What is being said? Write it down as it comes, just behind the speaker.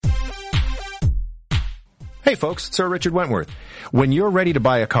Hey folks, it's Sir Richard Wentworth. When you're ready to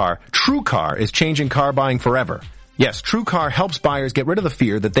buy a car, TrueCar is changing car buying forever. Yes, TrueCar helps buyers get rid of the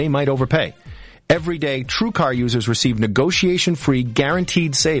fear that they might overpay. Every day, TrueCar users receive negotiation-free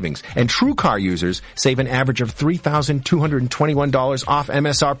guaranteed savings, and TrueCar users save an average of $3,221 off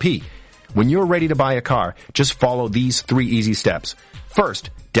MSRP. When you're ready to buy a car, just follow these 3 easy steps. First,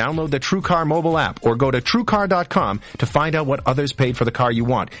 download the TrueCar mobile app or go to TrueCar.com to find out what others paid for the car you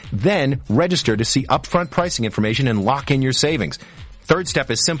want. Then, register to see upfront pricing information and lock in your savings. Third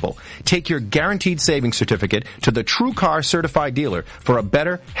step is simple. Take your guaranteed savings certificate to the TrueCar certified dealer for a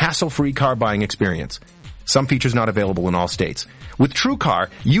better, hassle-free car buying experience. Some features not available in all states. With TrueCar,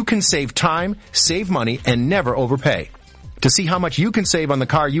 you can save time, save money, and never overpay. To see how much you can save on the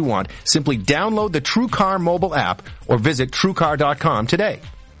car you want, simply download the TrueCar mobile app or visit TrueCar.com today.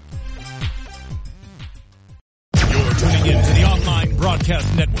 You're tuning in to the online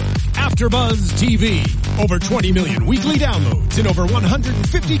broadcast network, AfterBuzz TV. Over 20 million weekly downloads in over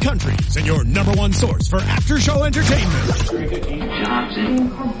 150 countries, and your number one source for after-show entertainment.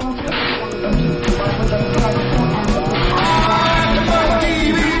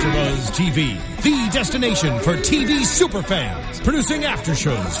 AfterBuzz TV, the destination for TV superfans, producing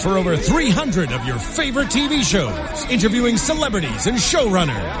after-shows for over 300 of your favorite TV shows, interviewing celebrities and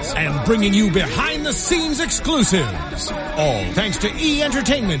showrunners, and bringing you behind-the-scenes exclusives. All thanks to E!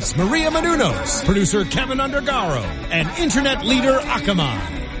 Entertainment's Maria Menounos, producer Kevin Undergaro, and internet leader Akamai.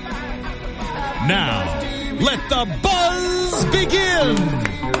 Now, let the buzz begin!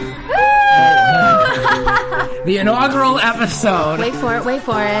 The inaugural episode. Wait for it. Where's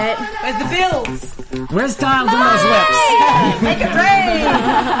the bills? Where's Dial doing those lips? Make it rain!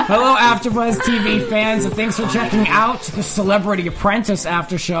 Hello, AfterBuzz TV fans, and thanks for checking out the Celebrity Apprentice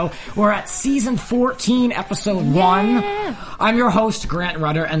After Show. We're at Season 14, Episode 1. I'm your host, Grant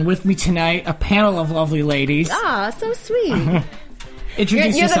Rudder, and with me tonight, a panel of lovely ladies. Ah, so sweet.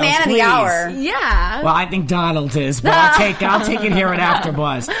 Introduce You're the yourselves, man of please. the hour. Yeah. Well, I think Donald is, but I'll take it here at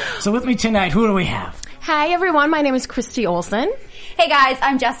AfterBuzz. So with me tonight, who do we have? Hi, everyone. My name is Christy Olsen. Hey guys,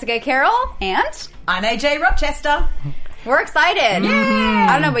 I'm Jessica Carroll, and I'm AJ Rochester. we're excited.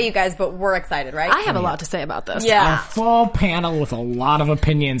 I don't know about you guys, but we're excited, right? I have a lot to say about this. A Yeah. full panel with a lot of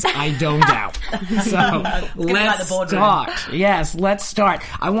opinions, I don't doubt. So, let's start. Yes, let's start.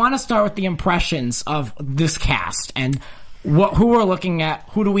 I want to start with the impressions of this cast and who we're looking at,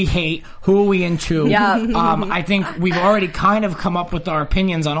 who do we hate, who are we into. Yeah. I think we've already kind of come up with our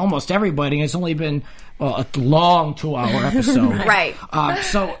opinions on almost everybody. It's only been a long 2-hour episode. Right.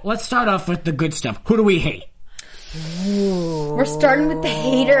 So let's start off with the good stuff. Who do we hate? We're starting with the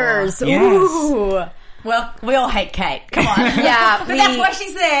haters. Yes. Ooh. Well, we all hate Kate. Come on. Yeah, But that's why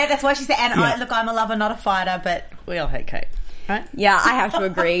she's there. That's why she's there. And I'm a lover, not a fighter, but we all hate Kate. Right? Yeah, I have to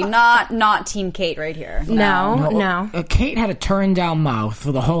agree. Not Team Kate right here. No. Kate had a turned down mouth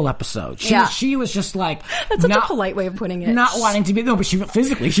for the whole episode. She was just like That's such a polite way of putting it. not wanting to be. No, but she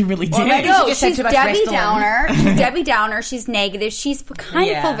really did. maybe No, She just had she's too much Debbie Restylane. Downer. She's Debbie Downer. She's negative. She's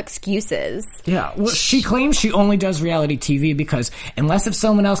kind of full of excuses. Yeah, well, she claims she only does reality TV because unless if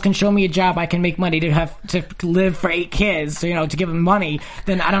someone else can show me a job, I can make money to have to live for 8 kids, to give them money,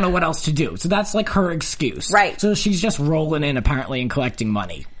 then I don't know what else to do. So that's like her excuse. Right. So she's just rolling in apparently and collecting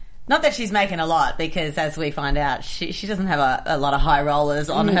money. Not that she's making a lot, because as we find out, she doesn't have a lot of high rollers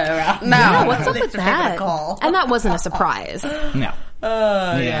on her. No, what's up list with of people to that? call. And that wasn't a surprise. No.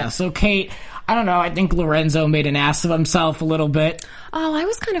 Yeah, so Kate, I don't know, I think Lorenzo made an ass of himself a little bit. Oh, I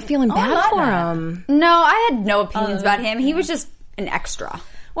was kind of feeling bad for him. No, I had no opinions about him. He was just an extra.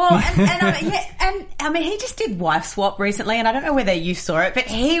 Well, and he just did Wife Swap recently, and I don't know whether you saw it, but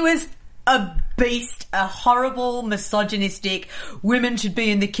he was a beast, a horrible, misogynistic, women should be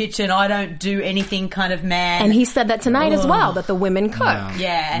in the kitchen, I don't do anything kind of man. And he said that tonight as well, that the women cook.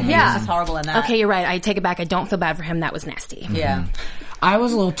 Yeah, and he was just horrible in that. Okay, you're right. I take it back. I don't feel bad for him. That was nasty. Yeah. I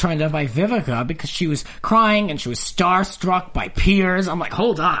was a little turned off by Vivica because she was crying and she was starstruck by peers. I'm like,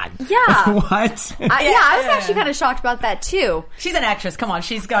 hold on. Yeah. What? I was actually kind of shocked about that too. She's an actress, come on,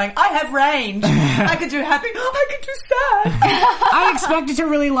 she's going, I have range. I could do happy, I could do sad. I expected to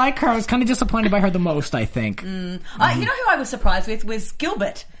really like her. I was kind of disappointed by her the most, I think. You know who I was surprised with was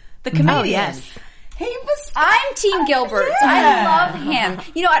Gilbert, the comedian. Oh, yes. He was... I'm Team Gilbert. Yeah. I love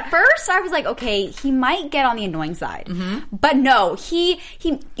him. At first I was like, okay, he might get on the annoying side. But no, he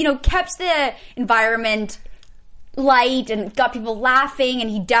kept the environment light and got people laughing,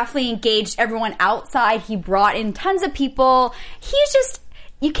 and he definitely engaged everyone outside. He brought in tons of people. He's just...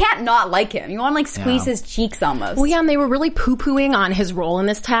 you can't not like him. You want to like squeeze his cheeks almost. Well, yeah, and they were really poo-pooing on his role in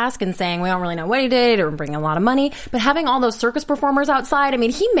this task and saying we don't really know what he did or bringing a lot of money. But having all those circus performers outside, I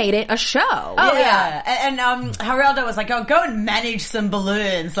mean, he made it a show. Oh yeah. And Geraldo was like, "Oh, go and manage some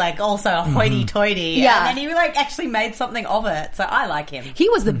balloons," like also a hoity-toity. Yeah, and then he like actually made something of it. So I like him. He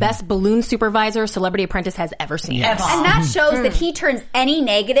was the best balloon supervisor Celebrity Apprentice has ever seen. Ever. And that shows that he turns any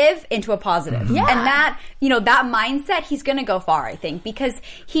negative into a positive. Yeah. And that, that mindset, he's going to go far, I think, because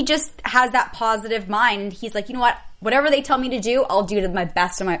he just has that positive mind. And he's like, you know what? Whatever they tell me to do, I'll do to the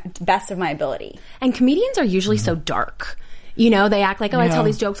best of my ability. And comedians are usually so dark. They act like, I tell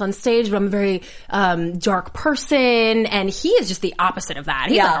these jokes on stage, but I'm a very dark person. And he is just the opposite of that.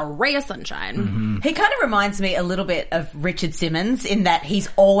 He's like a ray of sunshine. He kind of reminds me a little bit of Richard Simmons in that he's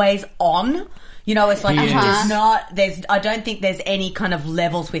always on. It's like he does not. I don't think there's any kind of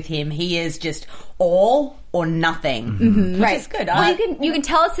levels with him. He is just all or nothing. Which is good. Well, you can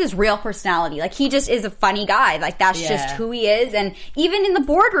tell it's his real personality. Like, he just is a funny guy. Like, that's just who he is. And even in the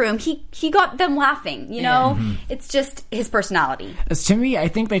boardroom, he got them laughing. It's just his personality. As to me, I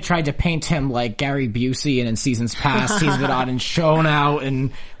think they tried to paint him like Gary Busey, and in seasons past, he's been on and shown out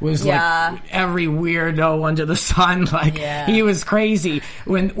and was like every weirdo under the sun. Like, he was crazy.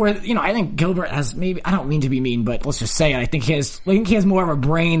 I think Gilbert has maybe, I don't mean to be mean, but let's just say it. I think he has more of a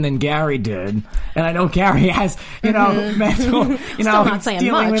brain than Gary did. And I know Gary has, mental, not saying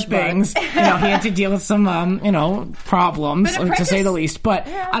dealing much, with things. He had to deal with some, problems, to say the least. But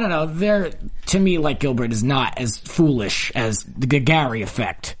I don't know, to me, like Gilbert is not as foolish as the Gary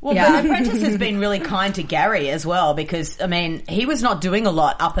effect. Well, The Apprentice has been really kind to Gary as well because, he was not doing a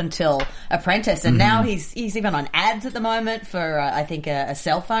lot up until Apprentice, and now he's even on ads at the moment for, I think, a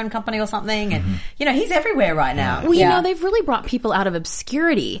cell phone company or something, and, he's everywhere right now. Well, they've really brought people out of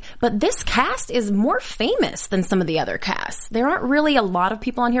obscurity, but this cast is more famous than some of the other casts. There aren't really a lot of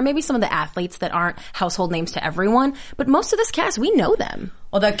people on here, maybe some of the athletes that aren't household names to everyone, but most of this cast, we know them.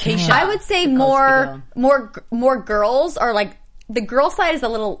 Although Keisha, I would say more girls are like, the girl side is a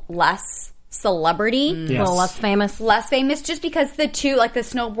little less celebrity, a little less famous, just because the two, like the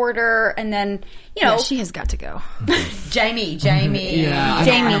snowboarder, and then she has got to go. Jamie,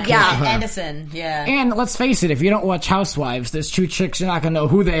 Anderson, And let's face it, if you don't watch Housewives, there's two chicks you're not going to know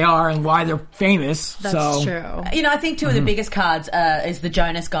who they are and why they're famous. That's true. I think two of the biggest cards is the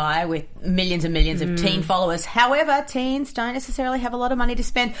Jonas guy with millions and millions of teen followers. However, teens don't necessarily have a lot of money to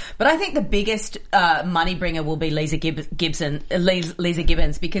spend. But I think the biggest money bringer will be Lisa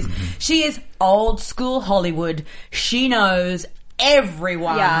Gibbons, because she is old school Hollywood. She knows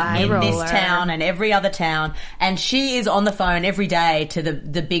everyone in this town and every other town, and she is on the phone every day to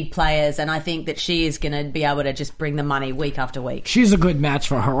the big players, and I think that she is going to be able to just bring the money week after week. She's a good match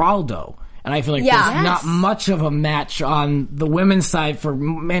for Geraldo, and I feel like there's not much of a match on the women's side for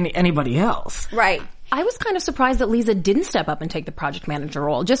anybody else. Right. I was kind of surprised that Lisa didn't step up and take the project manager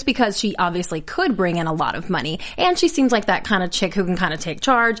role, just because she obviously could bring in a lot of money. And she seems like that kind of chick who can kind of take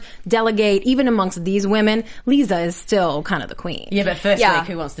charge, delegate. Even amongst these women, Lisa is still kind of the queen. Yeah, but first week,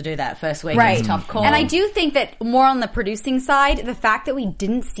 who wants to do that? First week is a tough call. And I do think that more on the producing side, the fact that we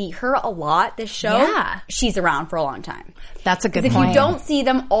didn't see her a lot this show, she's around for a long time. That's a good point. If you don't see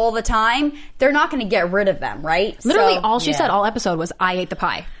them all the time, they're not going to get rid of them, right? Literally all she said all episode was, I ate the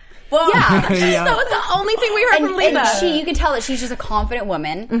pie. Well, that was the only thing we heard from Lisa. And you can tell that she's just a confident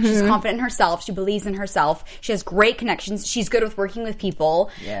woman. She's confident in herself. She believes in herself. She has great connections. She's good with working with people.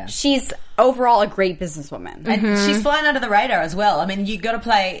 Yeah. She's overall a great businesswoman. And she's flying under the radar as well. You got to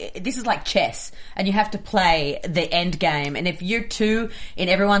play, this is like chess, and you have to play the end game. And if you're too in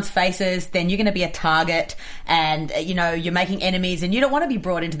everyone's faces, then you're going to be a target, and, you're making enemies, and you don't want to be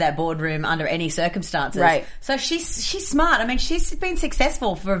brought into that boardroom under any circumstances. Right. So she's smart. She's been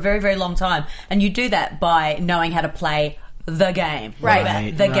successful for a very, very long time. And you do that by knowing how to play the game.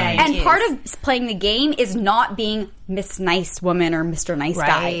 Right. The game. And part of playing the game is not being Miss Nice Woman or Mr. Nice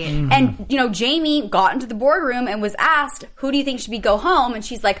Guy. And, Jamie got into the boardroom and was asked, who do you think should go home? And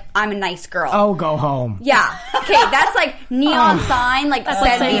she's like, I'm a nice girl. Oh, go home. Yeah. Okay, that's like neon sign, like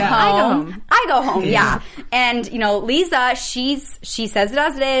send me home. I go home. Yeah. And, Lisa, she says it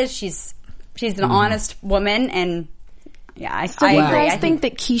as it is. She's an honest woman, and I agree. Do you guys think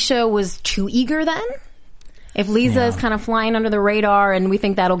that Keisha was too eager then? If Lisa is kind of flying under the radar and we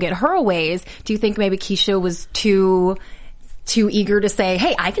think that'll get her a ways, do you think maybe Keisha was too eager to say,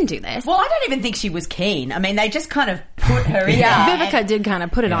 hey, I can do this? Well, I don't even think she was keen. They just kind of put her in there. Vivica did kind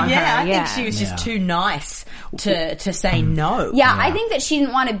of put it on her. I think she was just too nice to say no. Yeah, I think that she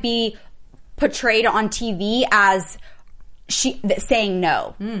didn't want to be portrayed on TV as saying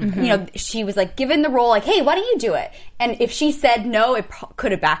no. You know, she was like given the role, like, hey, why don't you do it? And if she said no, it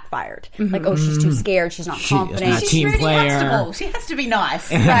could have backfired. Like, oh, she's too scared. She's not confident. She's She's team Rudy player. Huxtable. She has to be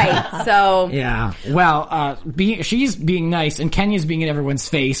nice. Right. So Yeah. Well, she's being nice, and Kenya's being in everyone's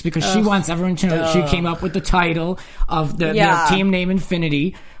face because she wants everyone to know that she came up with the title of the team name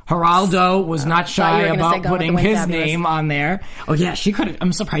Infinity. Geraldo was not shy about putting his name on there. Oh yeah, she could have.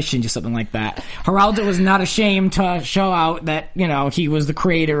 I'm surprised she didn't do something like that. Geraldo was not ashamed to show out that, you know, he was the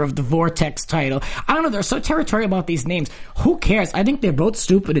creator of the Vortex title. I don't know, they're so territorial about these names. Who cares? I think they're both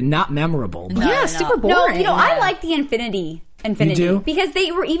stupid and not memorable. Super boring. no, you know, I like the Infinity. You do? Because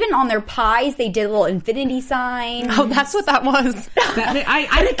they were even on their pies, they did a little infinity sign. Oh, that's what that was.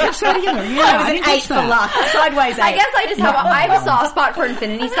 I didn't catch that either. Yeah, I didn't catch that. Sideways I guess I just I have a soft spot for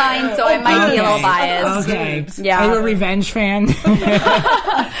infinity signs, so I might be a little biased. Okay. Yeah. Are you a revenge fan?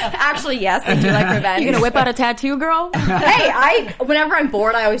 Actually, yes, I do like revenge. You gonna whip out a tattoo, girl? Hey, whenever I'm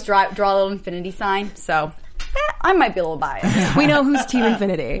bored, I always draw a little infinity sign, so I might be a little biased. We know who's Team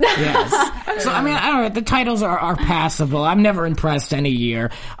Infinity. Yes. So, I mean, I don't know, the titles are passable. I'm never impressed any year.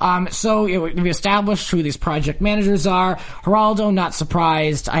 So we established who these project managers are. Geraldo, not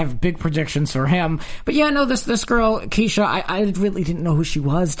surprised. I have big predictions for him. But yeah, no, this girl, Keisha, I really didn't know who she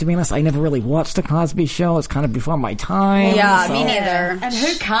was, to be honest. I never really watched The Cosby Show. It's kind of before my time. Yeah, so. me neither. And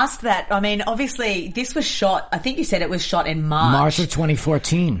who cast that? I mean, obviously, this was shot, I think you said it was shot in March of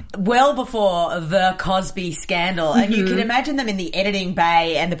 2014. Well before the Cosby scandal. And you can imagine them in the editing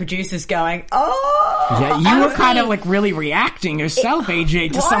bay and the producers going, oh! Yeah, you were kind of like really reacting yourself,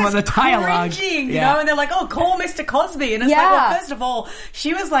 AJ, to some of the dialogue. Cringing, you know, and they're like, oh, call Mr. Cosby. And it's like, well, first of all,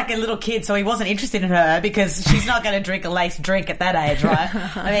 she was like a little kid, so he wasn't interested in her because she's not going to drink a laced drink at that age, right?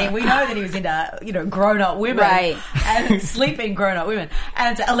 I mean, we know that he was into, you know, grown-up women. Right. And sleeping grown-up women.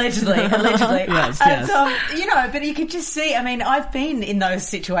 And allegedly. Yes. You know, but you could just see, I mean, I've been in those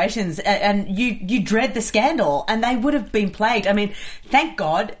situations and you dread the scandal and they would have been plagued. I mean, thank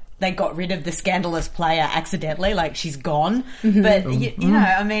God they got rid of the scandalous player accidentally, like she's gone. But, you know,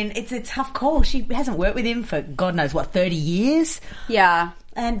 I mean, it's a tough call. She hasn't worked with him for God knows what, 30 years? Yeah.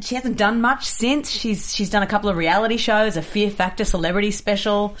 And she hasn't done much since. She's done a couple of reality shows, a Fear Factor celebrity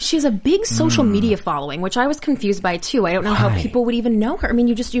special. She has a big social media following, which I was confused by too. I don't know how people would even know her. I mean,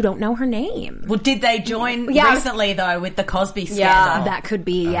 you don't know her name. Well, did they join recently though with the Cosby scandal? That could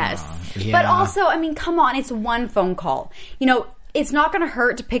be, yes. Yeah. But also, I mean, come on, it's one phone call. You know, it's not going to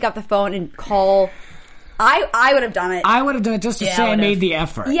hurt to pick up the phone and call. I would have done it. I would have done it just to say I made the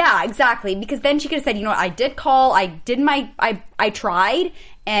effort. Yeah, exactly. Because then she could have said, you know what, I did call, I tried,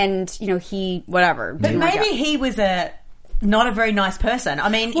 and, you know, he, whatever. But maybe he was not a very nice person. I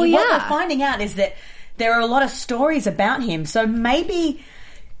mean, what we're finding out is that there are a lot of stories about him, so maybe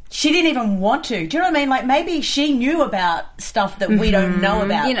she didn't even want to. Do you know what I mean? Like, maybe she knew about stuff that we don't know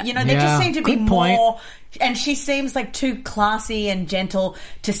about. You know, there just seemed to be more, and she seems like too classy and gentle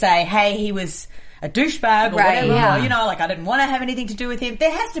to say, hey, he was a douchebag or whatever, or, you know, like I didn't want to have anything to do with him. There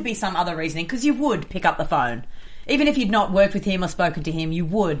has to be some other reasoning, because you would pick up the phone. Even if you'd not worked with him or spoken to him, you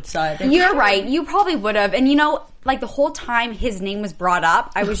would. So you're right. You probably would have. And, you know, like the whole time his name was brought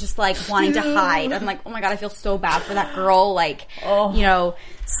up, I was just like wanting to hide. I'm like, oh my God, I feel so bad for that girl. Like, you know,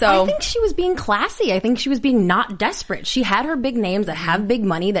 so. I think she was being classy. I think she was being not desperate. She had her big names that have big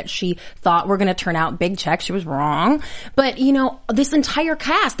money that she thought were going to turn out big checks. She was wrong. But, you know, this entire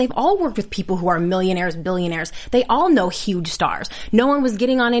cast, they've all worked with people who are millionaires, billionaires. They all know huge stars. No one was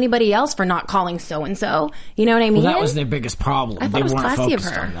getting on anybody else for not calling so-and-so. You know what I mean? Well, that was their biggest problem. I thought they it was weren't classy of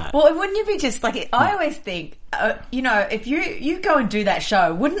focused her. on that. Well, wouldn't you be just like, I always think, you know, if you go and do that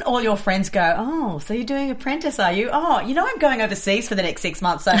show, wouldn't all your friends go, oh, so you're doing Apprentice, are you? Oh, you know, I'm going overseas for the next 6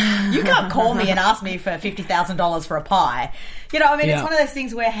 months, so you can't call me and ask me for $50,000 for a pie. You know, I mean, it's one of those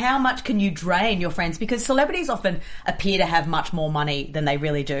things where how much can you drain your friends? Because celebrities often appear to have much more money than they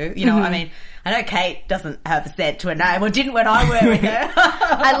really do. You know, I mean, I know Kate doesn't have a cent to a name, or didn't when I worked with her.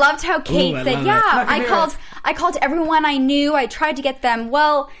 I loved how Kate said, I called everyone I knew. I tried to get them.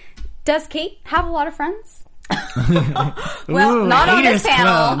 Well, does Kate have a lot of friends? Well, not on this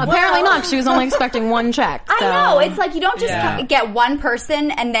panel. Apparently not. She was only expecting one check. So. I know. It's like you don't just get one person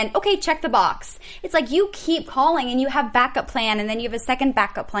and then, okay, check the box. It's like you keep calling and you have backup plan and then you have a second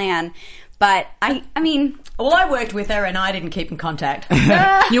backup plan. But I mean... Well, I worked with her and I didn't keep in contact.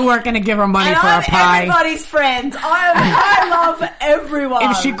 You weren't going to give her money for I'm a pie. Everybody's friend. I love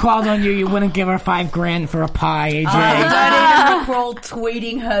everyone. If she called on you, you wouldn't give her $5,000 for a pie, AJ. I don't even recall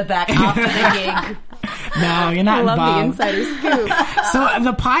tweeting her back after the gig. No, you're not I love involved. the insider scoop. So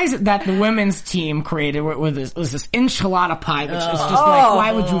the pies that the women's team created was this enchilada pie, which is just like,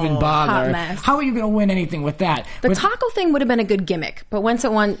 why would you even bother? Hot mess. How are you going to win anything with that? The taco thing would have been a good gimmick, but once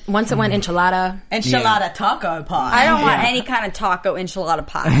it went enchilada. Enchilada taco pie. I don't want any kind of taco enchilada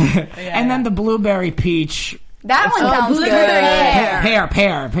pie. And then the blueberry peach. That one sounds good.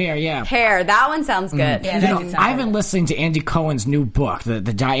 Pear, yeah. Pear. That one sounds good. Yeah, You that know, did sound I've good. been listening to Andy Cohen's new book,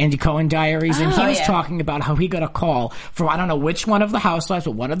 the Andy Cohen Diaries, and he was talking about how he got a call from, I don't know which one of the housewives,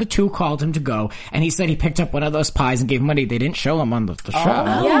 but one of the two called him to go, and he said he picked up one of those pies and gave money. They didn't show him on the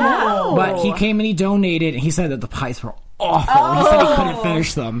show. But he came and he donated, and he said that the pies were awful. He said he couldn't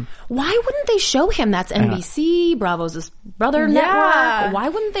finish them. Why wouldn't they show him? That's NBC, Bravo's brother network. Why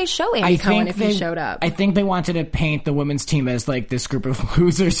wouldn't they show Andy Cohen if he showed up? I think they wanted to paint the women's team as like this group of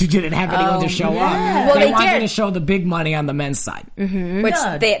losers who didn't have anyone to show up. Well, they they wanted did. to show the big money on the men's side. Which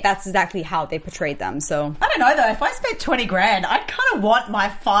that's exactly how they portrayed them. So I don't know though. If I spent $20,000, I'd kind of want my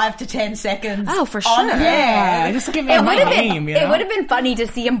 5 to 10 seconds. Oh, for on sure. there. Yeah, just give me it my would have name. been You know? it would have been funny to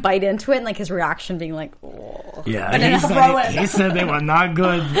see him bite into it and like his reaction being like, oh. Yeah, then he said they were not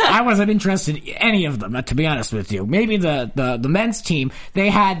good. I wasn't interested in any of them, to be honest with you. Maybe the men's team, they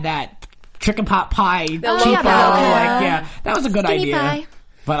had that chicken pot pie. cheapo, that was a good Skinny idea. pie.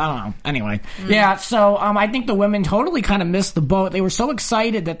 But I don't know. Anyway, yeah. So I think the women totally kind of missed the boat. They were so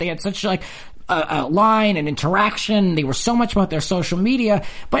excited that they had such like a line and interaction. They were so much about their social media,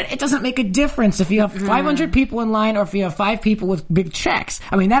 but it doesn't make a difference if you have 500 people in line or if you have 5 people with big checks.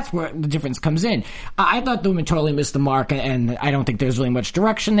 I mean, that's where the difference comes in. I thought the women totally missed the mark, and I don't think there's really much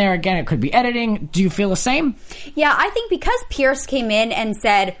direction there. Again, it could be editing. Do you feel the same? Yeah, I think because Pierce came in and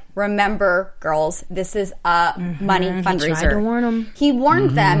said, remember, girls, this is a money fundraiser. tried to warn 'em. He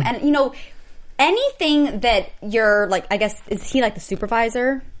warned them. And, you know, anything that you're, like, I guess, is he like the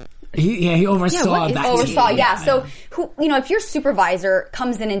supervisor? He oversaw that. Oversaw, yeah. So, if your supervisor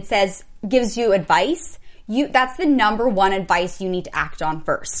comes in and gives you advice, that's the number one advice you need to act on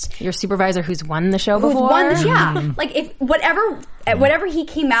first. Your supervisor who's won the show before? Like, if whatever he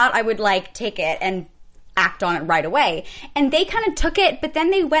came out, I would, like, take it and act on it right away. And they kind of took it, but then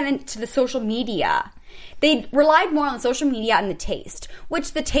they went into the social media. They relied more on the social media and the taste,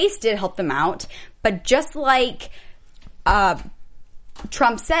 which the taste did help them out. But just like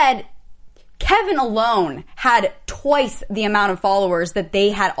Trump said, Kevin alone had twice the amount of followers that they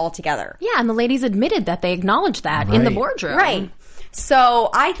had altogether. Yeah, and the ladies admitted that they acknowledged that in the boardroom. Right. So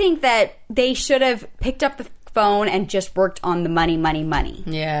I think that they should have picked up the phone and just worked on the money.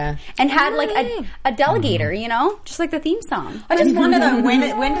 Yeah. And had like a delegator, just like the theme song. I just wonder though,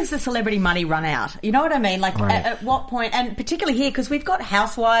 when does the celebrity money run out? You know what I mean? Like at what point, and particularly here, because we've got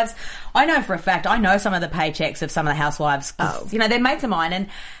housewives. I know for a fact, I know some of the paychecks of some of the housewives. They're mates of mine, and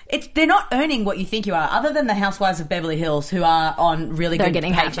they're not earning what you think you are, other than the housewives of Beverly Hills who are on really good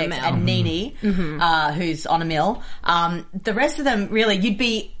getting half a paychecks, mil. and Nene, who's on a mill. The rest of them, really, you'd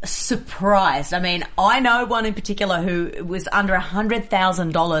be surprised. I mean, I know one in particular who was under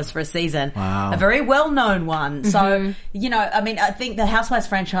 $100,000 for a season. Wow. A very well-known one. So, I think the Housewives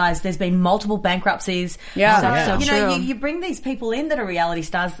franchise, there's been multiple bankruptcies. Yeah. So, you bring these people in that are reality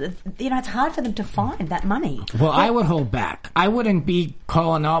stars, it's hard for them to find that money. Well, I would hold back. I wouldn't be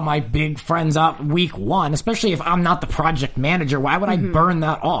calling all my big friends up week one, especially if I'm not the project manager. Why would I burn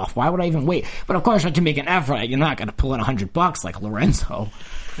that off? Why would I even wait? But of course, I have to make an effort. You're not going to pull in $100 like Lorenzo.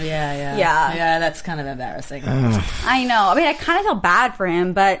 Yeah, that's kind of embarrassing. I know. I mean, I kind of feel bad for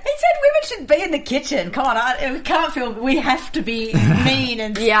him, but He said women should be in the kitchen. Come on, we have to be mean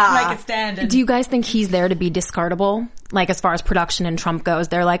and make a stand. And Do you guys think he's there to be discardable? Like, as far as production and Trump goes,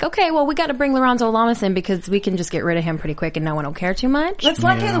 they're like, okay, well, we got to bring Lorenzo Lamas in because we can just get rid of him pretty quick and no one will care too much. It's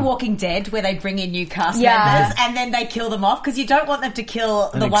like in The Walking Dead where they bring in new cast members and then they kill them off because you don't want them to kill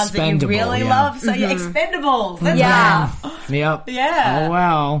the ones that you expendable, really love. So you're expendables. That's Yep. Yeah. Oh,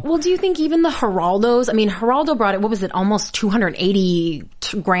 wow. Well, do you think even the Geraldos, I mean, Geraldo brought it, what was it, almost 280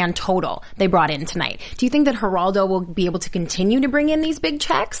 grand total they brought in tonight. Do you think that Geraldo will be able to continue to bring in these big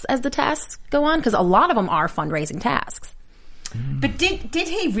checks as the tasks go on? Because a lot of them are fundraising tasks. But did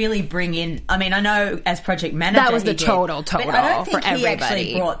he really bring in? I mean, I know as project manager That was the he did, total but I don't think for he everybody.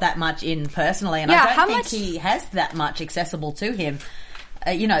 actually brought that much in personally, and Yeah, I how don't think much- he has that much accessible to him.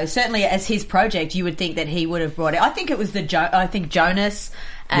 Certainly as his project, you would think that he would have brought it. I think it was I think Jonas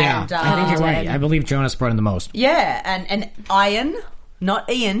and I think you're right. I believe Jonas brought in the most. yeah, and Ian, not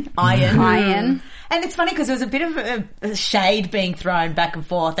Ian, Ian. And it's funny because there was a bit of a shade being thrown back and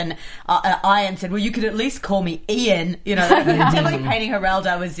forth, and Ian said, well, you could at least call me Ian. They're definitely painting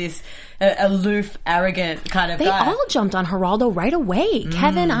Geraldo as this aloof, arrogant kind of They guy. all jumped on Geraldo right away.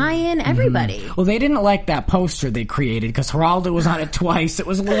 Kevin, Ian, everybody. Well, they didn't like that poster they created because Geraldo was on it twice. It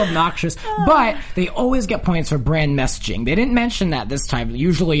was a little obnoxious. But they always get points for brand messaging. They didn't mention that this time.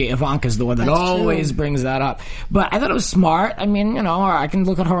 Usually Ivanka's the one that always brings that up. But I thought it was smart. I mean, I can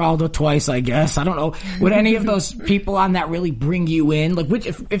look at Geraldo twice, I guess. I don't know. Would any of those people on that really bring you in? Like,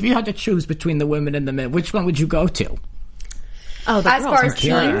 if you had to choose between the women and the men, which one would you go to? Oh, As far as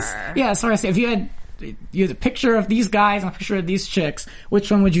teams? Yeah, sorry. If you had a picture of these guys and a picture of these chicks,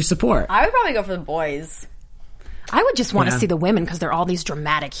 which one would you support? I would probably go for the boys. I would just want to see the women because they're all these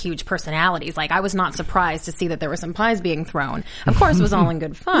dramatic, huge personalities. Like, I was not surprised to see that there were some pies being thrown. Of course, it was all in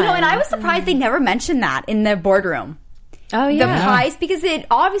good fun. And I was surprised they never mentioned that in the boardroom. Oh, yeah. The pies, because it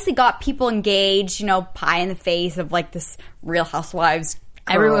obviously got people engaged, pie in the face of like this Real Housewives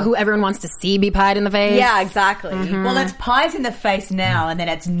girl. Who everyone wants to see be pied in the face. Yeah, exactly. Well, it's pies in the face now, and then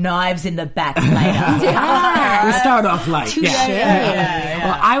it's knives in the back later. We start off light. Yeah.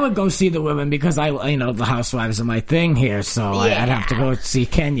 Well, I would go see the women because the housewives are my thing here, so I'd have to go see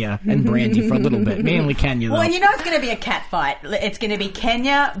Kenya and Brandy for a little bit. Mainly Kenya, though. Well, it's going to be a cat fight. It's going to be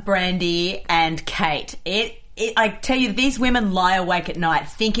Kenya, Brandy, and Kate. I tell you, these women lie awake at night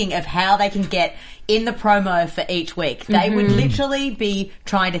thinking of how they can get in the promo for each week. They would literally be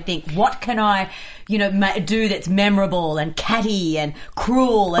trying to think, what can I, do that's memorable and catty and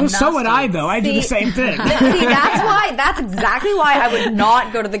cruel and nasty. So would I, though. I do the same thing. That's exactly why I would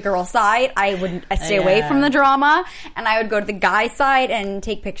not go to the girl side. I stay away from the drama, and I would go to the guy side and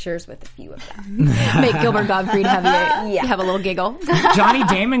take pictures with a few of them. Make Gilbert Gottfried have have a little giggle. Johnny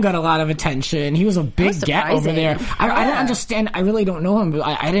Damon got a lot of attention. He was a big get over there. I didn't understand. I really don't know him.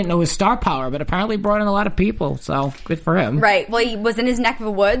 I didn't know his star power, but apparently brought in a lot of people, so good for him. Right. Well, he was in his neck of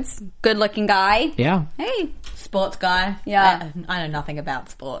the woods. Good-looking guy. Yeah. Hey. Sports guy. Yeah. I know nothing about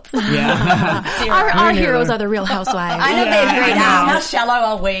sports. Yeah. Our heroes are the Real Housewives. I know they have great How abs. shallow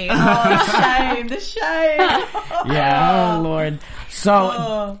are we? Oh, the shame. Yeah. Oh, Lord.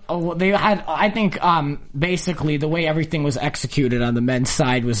 So, they had, I think, basically the way everything was executed on the men's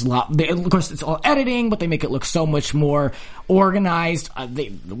side was, of course, it's all editing, but they make it look so much more organized.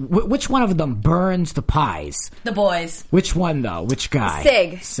 Which one of them burns the pies? The boys. Which one, though? Which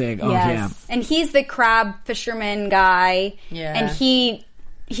guy? Sig. Oh, yeah. And he's the crab fisherman guy. Yeah. And he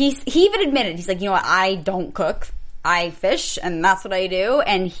even admitted, he's like, what, I don't cook. I fish, and that's what I do,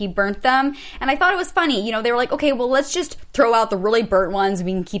 and he burnt them. And I thought it was funny. They were like, okay, well, let's just throw out the really burnt ones, and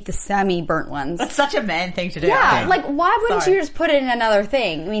we can keep the semi-burnt ones. That's such a man thing to do. Yeah, like, why wouldn't you just put it in another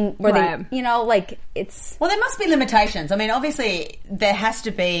thing? I mean, where they, it's... Well, there must be limitations. I mean, obviously, there has to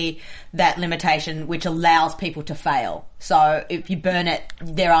be that limitation which allows people to fail. So if you burn it,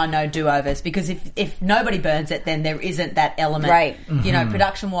 there are no do-overs, because if nobody burns it, then there isn't that element. Right.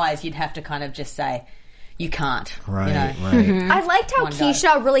 Production-wise, you'd have to kind of just say... You can't. Right. I liked how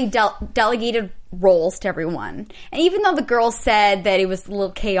Keisha really delegated roles to everyone. And even though the girls said that it was a little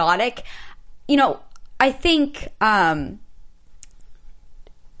chaotic, I think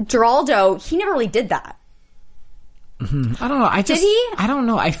Geraldo, he never really did that. I don't know. Did he? I don't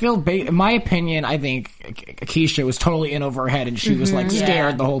know. I feel, in my opinion, I think Keisha was totally in over her head, and she was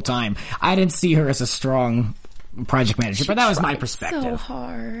scared the whole time. I didn't see her as a strong project manager, but that was my perspective. So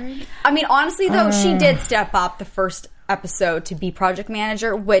hard. I mean, honestly, though, she did step up the first episode to be project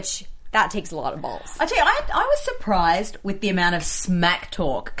manager, which that takes a lot of balls. I tell you, I was surprised with the amount of smack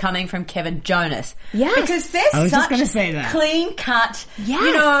talk coming from Kevin Jonas. Yes. Because there's I was just such gonna say that. clean cut,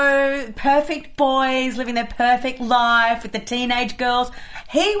 perfect boys living their perfect life with the teenage girls.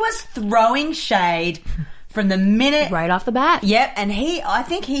 He was throwing shade from the minute. Right off the bat. Yep, and I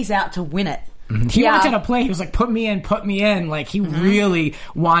think he's out to win it. He wanted to play. He was like, put me in. Like, he really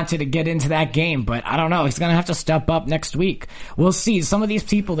wanted to get into that game. But I don't know. He's going to have to step up next week. We'll see. Some of these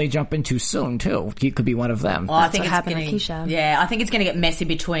people they jump into soon, too. He could be one of them. Well, That's I think what it's happened gonna, with Keisha. Yeah, I think it's going to get messy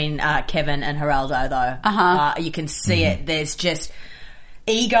between Kevin and Geraldo, though. You can see it. There's just...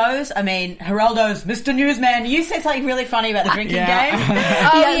 egos. I mean, Geraldo's Mr. Newsman. You said something really funny about the drinking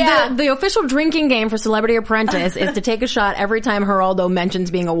game. The official drinking game for Celebrity Apprentice is to take a shot every time Geraldo mentions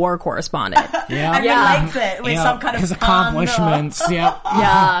being a war correspondent. And relates it with some kind of his pun accomplishments. And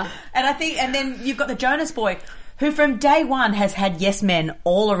I think, and then you've got the Jonas boy, who from day one has had yes men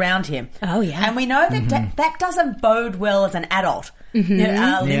all around him. Oh, yeah. And we know that that doesn't bode well as an adult. Lindsay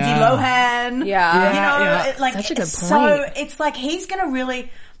Lohan. Such a good point. So it's like he's going to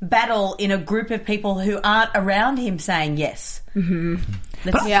really battle in a group of people who aren't around him saying yes.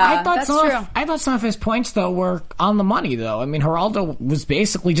 But Yeah, I thought that's I thought some of his points though were on the money though. I mean, Geraldo was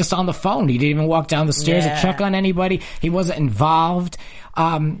basically just on the phone. He didn't even walk down the stairs to check on anybody. He wasn't involved.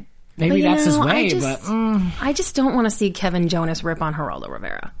 Maybe that's his way, I just don't want to see Kevin Jonas rip on Geraldo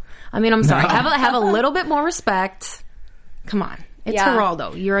Rivera. I mean, I'm sorry. Have a little bit more respect. Come on. It's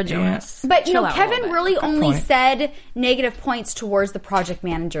Geraldo. You're a Jonas. But, Kevin really only said negative points towards the project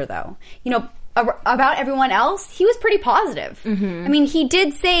manager, though. About everyone else, he was pretty positive. I mean, he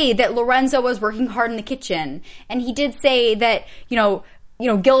did say that Lorenzo was working hard in the kitchen. And he did say that,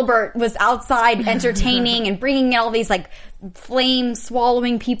 Gilbert was outside entertaining and bringing in all these, flame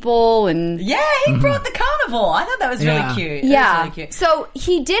swallowing people and he brought the carnival. I thought that was really cute. Yeah. Really cute. So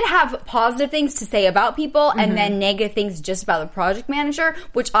he did have positive things to say about people and then negative things just about the project manager,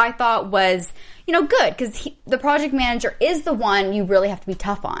 which I thought was, good because the project manager is the one you really have to be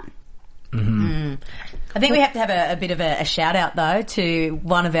tough on. I think we have to have a bit of a shout out though to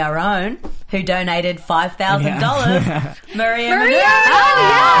one of our own who donated $5,000. Maria. Oh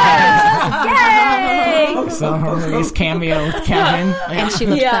yes! Yay! So Maria's cameo with Kevin, and she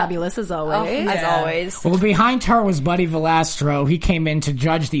looked fabulous as always. As always. Well, behind her was Buddy Valastro. He came in to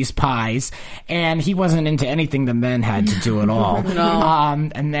judge these pies, and he wasn't into anything the men had to do at all. No.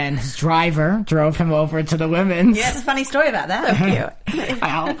 And then his driver drove him over to the women's. Yeah, it's a funny story about that.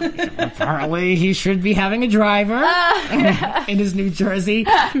 Well, apparently he should be having a driver in his New Jersey.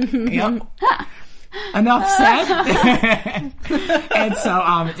 Yep. Enough said. And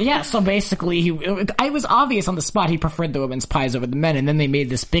so, so basically, it was obvious on the spot he preferred the women's pies over the men, and then they made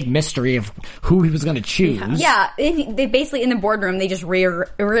this big mystery of who he was going to choose. Yeah, they basically, in the boardroom, they just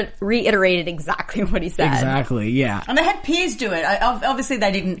reiterated exactly what he said. Exactly, yeah. And they had Piers do it. Obviously,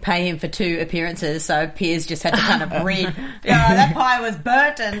 they didn't pay him for 2 appearances, so Piers just had to kind of read, that pie was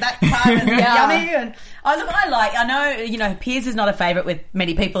burnt, and that pie was yummy, and... I know, Piers is not a favourite with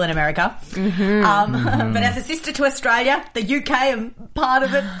many people in America. But as a sister to Australia, the UK and part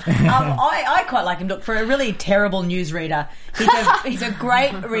of it, I quite like him. Look, for a really terrible newsreader, he's a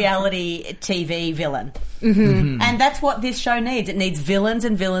great reality TV villain. And that's what this show needs. It needs villains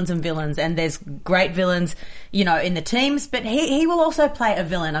and villains and villains. And there's great villains, in the teams, but he will also play a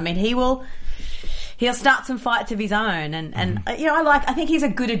villain. I mean, he'll start some fights of his own, and I think he's a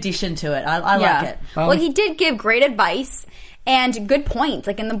good addition to it. I like it. Well, he did give great advice and good points.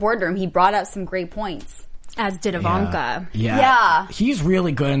 Like in the boardroom, he brought out some great points. As did Ivanka. Yeah. He's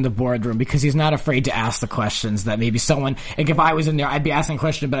really good in the boardroom because he's not afraid to ask the questions that maybe someone, if I was in there, I'd be asking a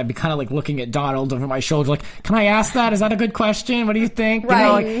question, but I'd be kind of looking at Donald over my shoulder, can I ask that? Is that a good question? What do you think?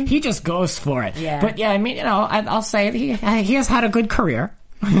 Right. He just goes for it. Yeah. But I mean, I'll say he has had a good career.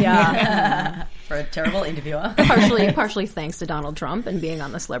 Yeah. For a terrible interviewer. partially thanks to Donald Trump and being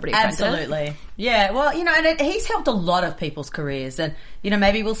on the Celebrity Apprentice. Absolutely. Yeah, well, and he's helped a lot of people's careers. And,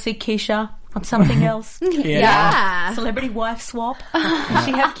 maybe we'll see Keisha on something else. Yeah. Celebrity wife swap. Does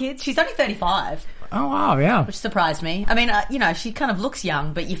she have kids? She's only 35. Oh, wow, yeah. Which surprised me. I mean, she kind of looks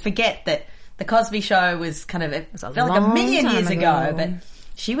young, but you forget that The Cosby Show was kind of, it felt like a million years ago, but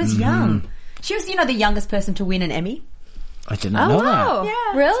she was young. She was, the youngest person to win an Emmy. I did not know that.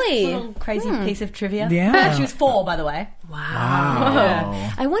 Yeah. Really? Just a little crazy piece of trivia. Yeah. She was 4, by the way. Wow.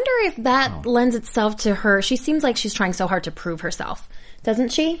 Yeah. I wonder if that lends itself to her. She seems like she's trying so hard to prove herself, doesn't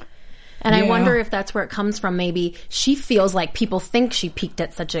she? And I wonder if that's where it comes from. Maybe she feels like people think she peaked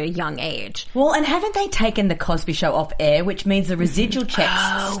at such a young age. Well, and haven't they taken The Cosby Show off air, which means the residual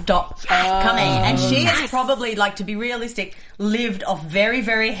checks stop coming? And she has probably, to be realistic, lived off very,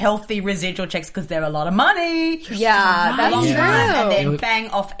 very healthy residual checks because they're a lot of money. Yeah, that's true. And then bang,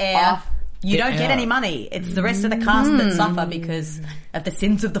 off air. You don't get any money. It's the rest of the cast that suffer because of the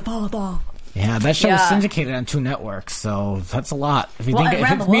sins of the father. Yeah, that show was syndicated on 2 networks, so that's a lot. If you think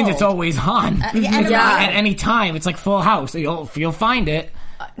it means it's always on. At any time, it's like Full House. You'll find it.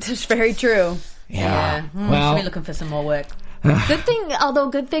 That's very true. Yeah. Well, should be looking for some more work. Good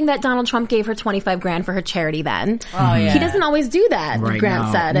thing that Donald Trump gave her $25,000 for her charity then. Oh, yeah. He doesn't always do that,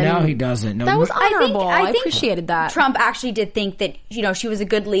 Grant said. And no, he doesn't. No, that was honorable. I think appreciated that. Trump actually did think that, she was a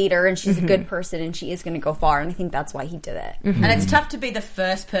good leader and she's a good person and she is going to go far, and I think that's why he did it. And it's tough to be the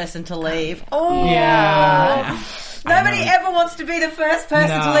first person to leave. Oh, yeah. Nobody ever wants to be the first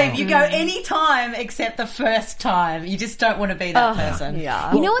person to leave. You go any time except the first time. You just don't want to be that person.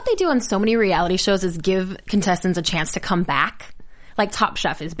 Yeah. You know what they do on so many reality shows is give contestants a chance to come back. Like Top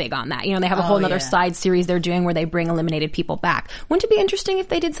Chef is big on that. They have a whole other side series they're doing where they bring eliminated people back. Wouldn't it be interesting if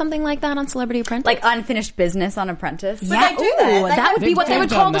they did something like that on Celebrity Apprentice? Like Unfinished Business on Apprentice? But they do that. That would be what they would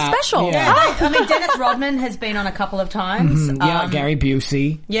call the special. Yeah. Dennis Rodman has been on a couple of times. Gary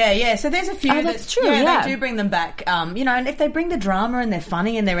Busey. Yeah. So there's a few that's true. They do bring them back. And if they bring the drama and they're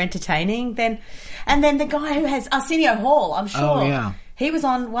funny and they're entertaining, then the guy who has Arsenio Hall, I'm sure. Oh, yeah. He was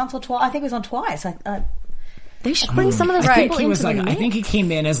on once or twice. I think he was on twice. They should bring some of those I think people he into was the like, I mix. think he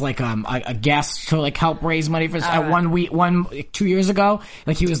came in as like a guest to like help raise money for 2 years ago.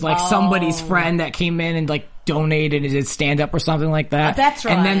 Like he was like somebody's friend that came in and like donated and did stand up or something like that. That's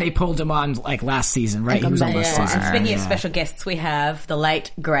right. And then they pulled him on like last season, right? Like He was on a this mentor. season. Speaking of special guests, we have the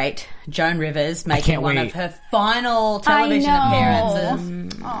late, great Joan Rivers making can't one wait. of her final television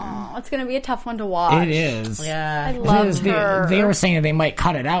appearances. Oh, it's going to be a tough one to watch. It is. Yeah. I love They, her. they were saying they might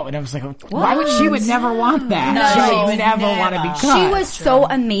cut it out, and I was like, "Why would she would never want that? No, she she would would never never. want to be cut." She was so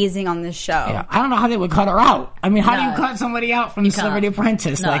amazing on this show. Yeah, I don't know how they would cut her out. I mean, how do you No. cut somebody out from Celebrity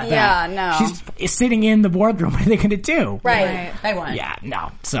Apprentice like that? Yeah, no. She's sitting in the boardroom. What are they going to do? Right. They won't. Yeah,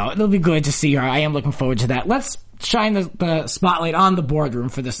 no. So it'll be good to see her. I am looking forward to that. Let's shine the spotlight on the boardroom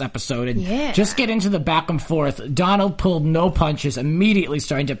for this episode and just get into the back and forth. Donald pulled no punches, immediately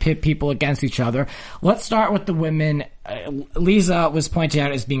starting to pit people against each other. Let's start with the women. Lisa was pointed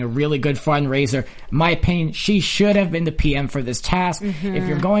out as being a really good fundraiser. In my opinion, she should have been the PM for this task. If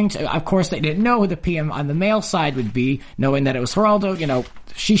you're going to, of course, they didn't know who the PM on the male side would be, knowing that it was Geraldo, you know,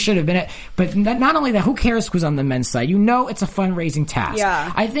 she should have been it. But not only that, who cares who's on the men's side? You know it's a fundraising task.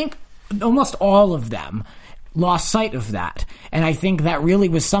 Yeah. I think almost all of them lost sight of that. And I think that really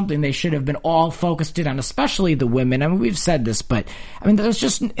was something they should have been all focused in on, especially the women. I mean, we've said this, but I mean,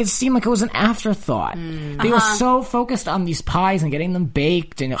 it seemed like it was an afterthought. They were so focused on these pies and getting them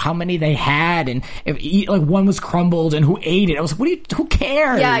baked and how many they had and like one was crumbled and who ate it. I was like, who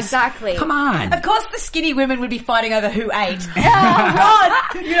cares? Yeah, exactly. Come on. Of course, the skinny women would be fighting over who ate. Oh,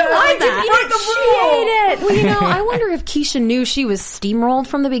 God. You know, I like, didn't eat it. She ate it. Well, you know, I wonder if Keisha knew she was steamrolled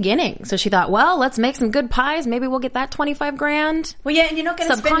from the beginning. So she thought, well, let's make some good pies. Maybe we'll get that $25,000. Well, yeah, and you're not going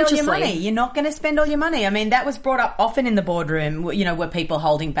to spend all your Subconsciously. money. You're not going to spend all your money. I mean, that was brought up often in the boardroom, you know, were people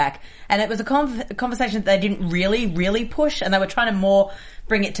holding back. And it was a conversation that they didn't really push, and they were trying to more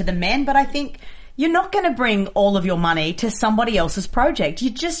bring it to the men. But I think you're not going to bring all of your money to somebody else's project.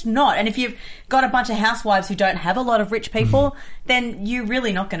 You're just not. And if you've got a bunch of housewives who don't have a lot of rich people, then you're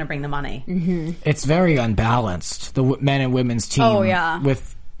really not going to bring the money. It's very unbalanced, the men and women's team. Oh, yeah.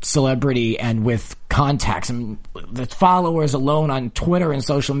 With celebrity and with contacts. I mean, the followers alone on Twitter and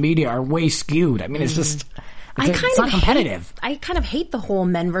social media are way skewed. I mean, it's just... It's not competitive. I kind of hate the whole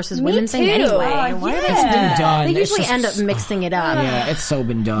men versus Me women thing too. anyway. Oh, yeah. It's been done. They It's usually just- end up mixing it up. Yeah, it's so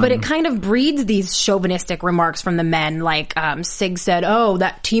been done. But it kind of breeds these chauvinistic remarks from the men, like Sig said, "Oh,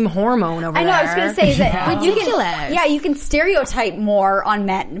 that team hormone over I know. there." I was going to say that Ridiculous. you can stereotype more on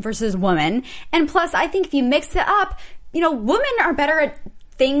men versus women, and plus, I think if you mix it up, you know, women are better at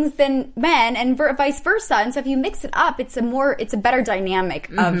things than men, and vice versa. And so if you mix it up, it's a better dynamic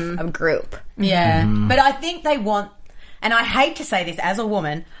of group. Yeah. But I think they want, and I hate to say this as a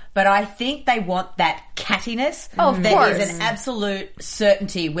woman, but I think they want that cattiness. Oh, of that course. is an absolute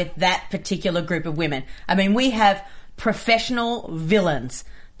certainty with that particular group of women. I mean, we have professional villains,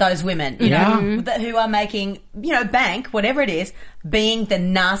 those women, you know, who are making, you know, bank, whatever it is, being the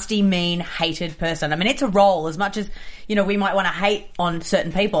nasty, mean, hated person. I mean, it's a role as much as, you know, we might want to hate on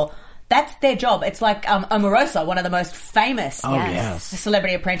certain people. That's their job. It's like Omarosa, one of the most famous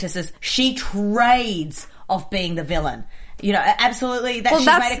celebrity apprentices. She trades off being the villain. You know, absolutely. She's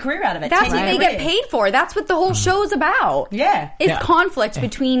made a career out of it. That's what 10-year they get career. paid for. That's what the whole show's about. Yeah. It's conflict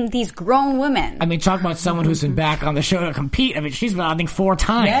between these grown women. I mean, talk about someone who's been back on the show to compete. I mean, she's been, I think, 4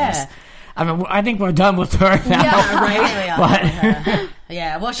 times. Yeah. I mean, I think we're done with her now. Yeah, right. But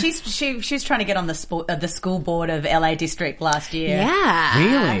Yeah, well, she was trying to get on the school board of LA District last year. Yeah.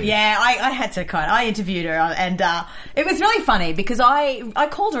 really? Yeah, I had to cut. I interviewed her, and it was really funny because I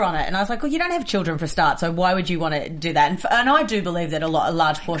called her on it, and I was like, "Well, you don't have children for a start, so why would you want to do that?" And I do believe that a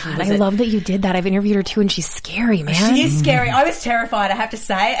large portion. I love that you did that. I've interviewed her too, and she's scary, man. She is scary. I was terrified, I have to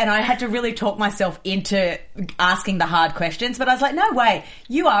say, and I had to really talk myself into asking the hard questions. But I was like, "No way,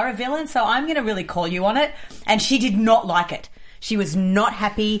 you are a villain, so I'm going to really call you on it." And she did not like it. She was not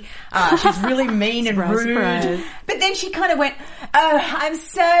happy. She's really mean and rude. Surprise. But then she kind of went, "Oh, I'm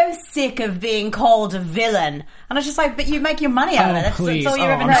so sick of being called a villain." And I was just like, "But you make your money out of it. That's please. all you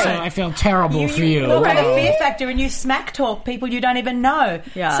ever I'm know." so, I feel terrible for you. look at the fear factor and you smack talk people you don't even know.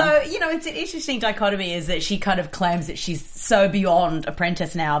 Yeah. So, you know, it's an interesting dichotomy is that she kind of claims that she's so beyond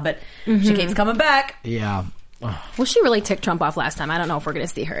Apprentice now, but she keeps coming back. Yeah. Well, she really ticked Trump off last time. I don't know if we're going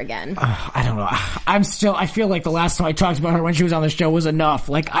to see her again. I don't know. I feel like the last time I talked about her when she was on the show was enough.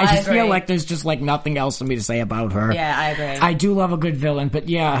 Like, I just agree. feel like there's just like nothing else for me to say about her. Yeah, I agree. I do love a good villain, but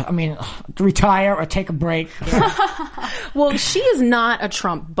yeah, I mean, retire or take a break. Well, she is not a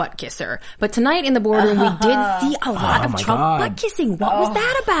Trump butt kisser. But tonight in the boardroom, we did see a lot of my Trump God. butt kissing. What was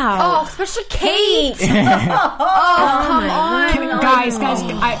that Oh, about? especially Kate. Guys,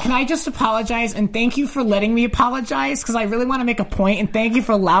 can I just apologize and thank you for letting me apologize because I really want to make a point, and thank you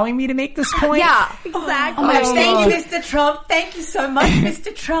for allowing me to make this point. Yeah, exactly. Thank you, Mr. Trump. Thank you so much,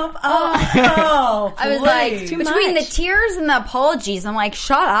 Mr. Trump. I was like, between the tears and the apologies, I'm like,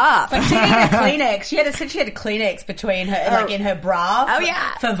 shut up. Like she needed a Kleenex. She had a Kleenex between her, like in her bra. Oh,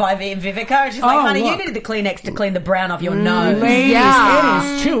 yeah. For Vivica. And she's like, honey, you needed the Kleenex to clean the brown off your nose. Ladies, it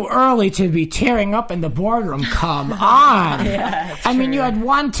is too early to be tearing up in the boardroom. Come on. I mean, you had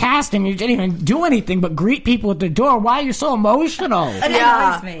one task and you didn't even do anything but greet people at the door. Why are you so emotional? It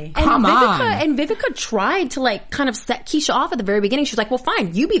annoys me. Come on. And Vivica tried to like kind of set Keisha off at the very beginning. She was like, well,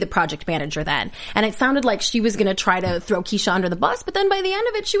 fine, you be the project manager then. And it sounded like she was going to try to throw Keisha under the bus, but then by the end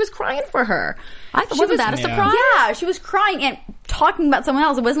of it, she was crying for her. I thought, wasn't that a surprise? Yeah, she was crying and talking about someone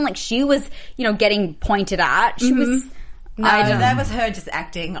else. It wasn't like she was, getting pointed at. She was... No, that was her just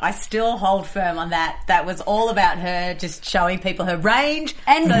acting. I still hold firm on that. That was all about her just showing people her range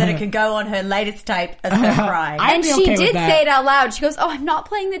and so that it could go on her latest tape as her crying. And she did say it out loud. She goes, oh, I'm not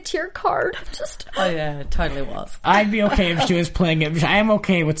playing the tear card. Oh, yeah, it totally was. I'd be okay if she was playing it. I am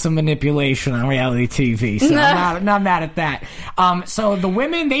okay with some manipulation on reality TV, so I'm not mad at that. So the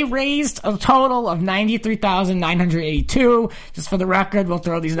women, they raised a total of $93,982. Just for the record, we'll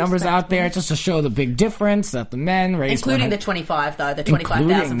throw these numbers out there just to show the big difference that the men raised. Including the 25, though, the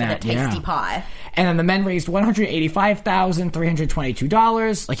 25,000 for the tasty pie. And then the men raised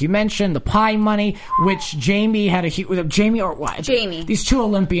 $185,322. Like you mentioned, the pie money, which Jamie had Jamie or what? Jamie. These two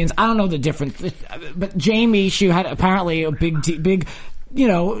Olympians, I don't know the difference, but Jamie, she had apparently a big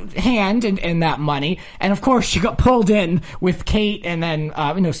hand in that money. And of course, she got pulled in with Kate and then,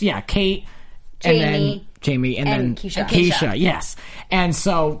 Kate, Jamie, and then Keisha. Yes. And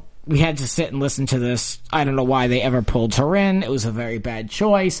so we had to sit and listen to this. I don't know why they ever pulled her in. It was a very bad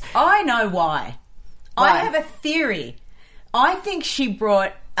choice. I know why. I have a theory. I think she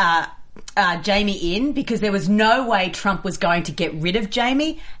brought Jamie in because there was no way Trump was going to get rid of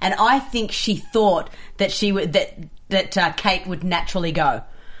Jamie, and I think she thought that that Kate would naturally go.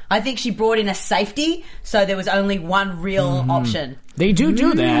 I think she brought in a safety, so there was only one real option. They do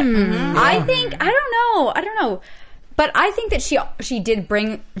that. Mm-hmm. Yeah. I don't know. But I think that she did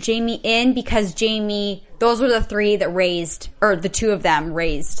bring Jamie in because those were the three that raised, or the two of them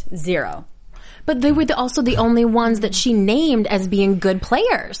raised zero. But they were also the only ones that she named as being good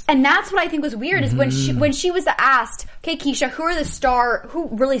players. And that's what I think was weird is when she was asked, okay, Keisha, who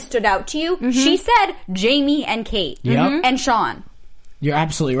really stood out to you? Mm-hmm. She said Jamie and Kate and Sean. You're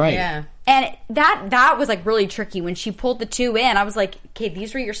absolutely right. Yeah. And that was like really tricky when she pulled the two in. I was like, okay,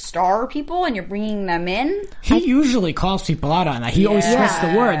 these were your star people and you're bringing them in? He usually calls people out on that. He always twists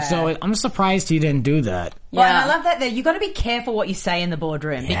the word, so I'm surprised he didn't do that. Well, and I love that you got to be careful what you say in the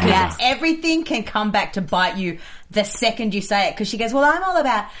boardroom because everything can come back to bite you the second you say it. Because she goes, well, I'm all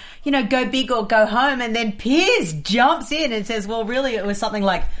about, go big or go home. And then Piers jumps in and says, well, really, it was something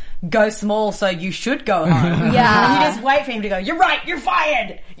like, go small, so you should go home. Yeah. And you just wait for him to go, you're right, you're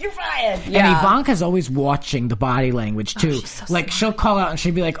fired. You're fired. Yeah. And Ivanka's always watching the body language, too. She'll call out and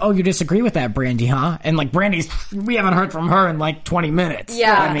she'll be like, oh, you disagree with that, Brandy, huh? And, we haven't heard from her in, 20 minutes.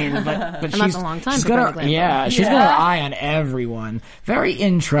 Yeah. I mean, but she's... a long time she's got her, she's got her eye on everyone. Very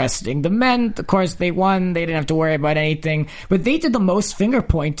interesting. The men, of course, they won. They didn't have to worry about anything. But they did the most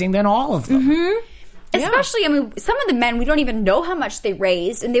finger-pointing than all of them. Mm-hmm. Especially, some of the men, we don't even know how much they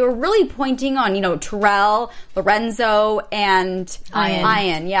raised, and they were really pointing on, Terrell, Lorenzo, and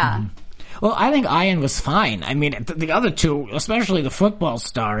Ian. Yeah. Mm-hmm. Well, I think Ian was fine. I mean, the other two, especially the football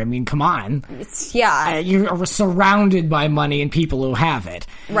star, I mean, come on. You're surrounded by money and people who have it.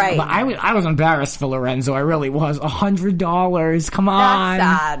 Right. But I was embarrassed for Lorenzo. I really was. $100. Come on.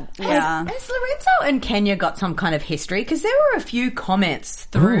 That's sad. Yeah. Has Lorenzo and Kenya got some kind of history? Because there were a few comments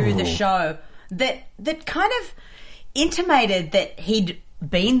through the show that kind of intimated that he'd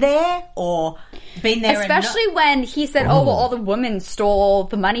been there or been there. Especially when he said, all the women stole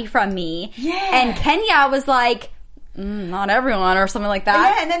the money from me. Yeah. And Kenya was like, not everyone or something like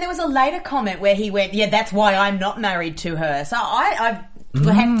that. Yeah, and then there was a later comment where he went, that's why I'm not married to her. So I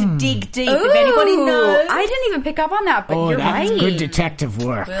have to dig deep. If anybody knows. I didn't even pick up on that, but you're right. That's good detective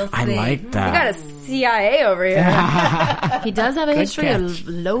work. I like that. We got a CIA over here. He does have a history of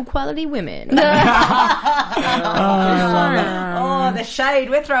low-quality women. The shade.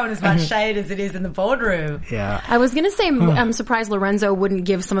 We're throwing as much shade as it is in the boardroom. Yeah. I was going to say, I'm surprised Lorenzo wouldn't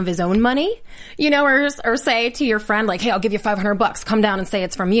give some of his own money, or say to your friend, like, hey, I'll give you $500. Come down and say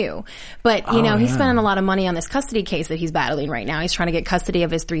it's from you. But, he's spending a lot of money on this custody case that he's battling right now. He's trying to get custody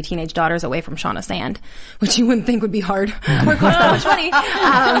of his 3 teenage daughters away from Shauna Sand, which you wouldn't think would be hard or cost that much money.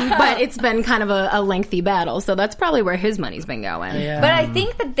 But it's been kind of a lengthy battle, so that's probably where his money's been going. Yeah. But I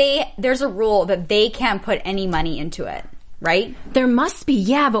think that there's a rule that they can't put any money into it. Right? There must be,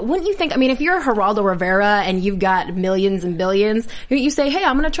 yeah, but wouldn't you think, I mean, if you're Geraldo Rivera and you've got millions and billions, you say, hey,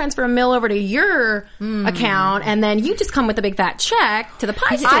 I'm going to transfer $1 million over to your account, and then you just come with a big fat check to the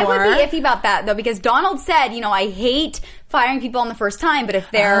pie store. I would be iffy about that, though, because Donald said, I hate firing people on the first time, but if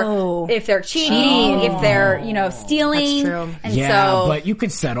they're cheating, if they're stealing, that's true. But you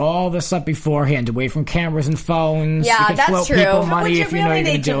could set all this up beforehand, away from cameras and phones. Yeah, you could that's float true. people But money would you if you know really you're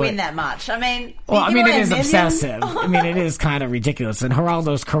going need to to do win it. that much? I mean, Well, I mean, it is $1 million? obsessive. I mean, it is kind of ridiculous. And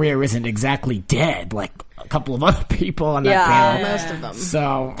Geraldo's career isn't exactly dead like a couple of other people on that panel. Most of them.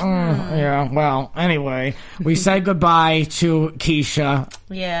 So, well, anyway, we said goodbye to Keisha.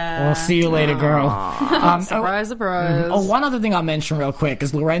 Yeah. We'll see you later, girl. Surprise, surprise. Oh, one other thing I'll mention real quick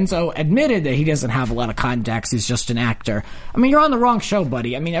is Lorenzo admitted that he doesn't have a lot of contacts. He's just an actor. I mean, you're on the wrong show,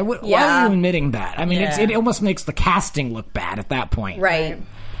 buddy. I mean, why are you admitting that? I mean, it almost makes the casting look bad at that point. Right.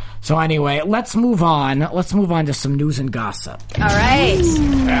 So anyway, let's move on. Let's move on to some news and gossip. All right.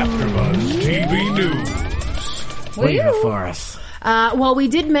 AfterBuzz TV News. What do you got for us? Well, we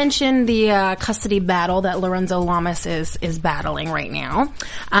did mention the custody battle that Lorenzo Lamas is battling right now.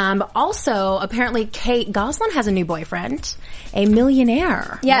 Also, apparently, Kate Gosselin has a new boyfriend, a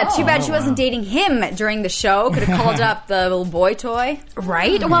millionaire. Yeah, too bad she wasn't dating him during the show. Could have called up the little boy toy.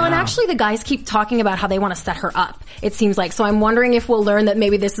 Right? Well, and actually the guys keep talking about how they want to set her up, it seems like. So I'm wondering if we'll learn that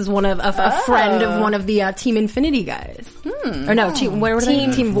maybe this is one of a friend of one of the Team Infinity guys. Or no, what were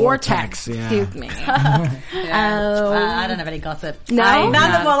they? Team Vortex. Yeah. Excuse me. I don't have any gossip. No?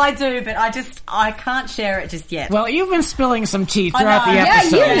 I do, but I can't share it just yet. Well, you've been spilling some tea throughout the know.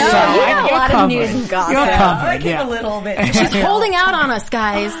 episode. Yeah, you know. so You know a you're lot of covered. news and gossip. You're covered, I keep yeah. a little bit. She's holding out on us,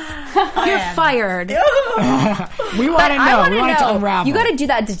 guys. You're fired. We want to know. We want it to unravel. You got to do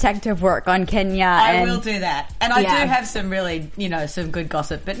that detective work on Kenya. I will do that. And I do Yeah. have some really, some good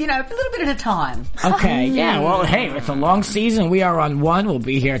gossip, but, a little bit at a time. Okay, yeah. Well, hey, it's a long season. We are on one. We'll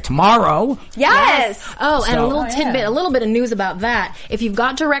be here tomorrow. Yes. Oh, and a little yeah. tidbit, a little bit of news about that. If you've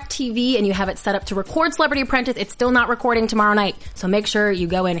got DirecTV and you have it set up to record Celebrity Apprentice, it's still not recording tomorrow night. So make sure you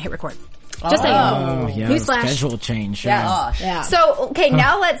go in and hit record. Just saying. Oh, yeah. Newsflash. Schedule change. Yeah. Gosh. Yeah. So, okay,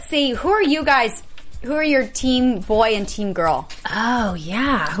 now let's see. Who are you guys? Who are your team boy and team girl? Oh,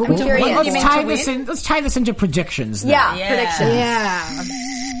 yeah. Who I'm curious. Let's You mean tie to this win? in. Let's tie this into predictions. Then. Yeah, Yeah. predictions. Yeah.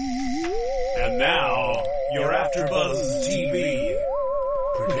 And now, your AfterBuzz TV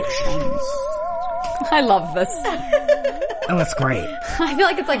predictions. I love this. Oh, that's great. I feel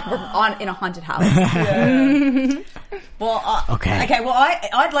like it's like we're in a haunted house. Well, Okay. Well,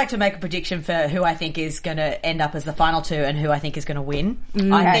 I'd like to make a prediction for who I think is going to end up as the final two and who I think is going to win.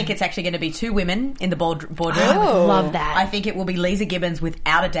 I think it's actually going to be two women in the boardroom. Love that. I think it will be Lisa Gibbons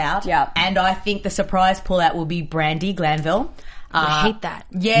without a doubt. Yeah. And I think the surprise pullout will be Brandy Glanville. I hate that.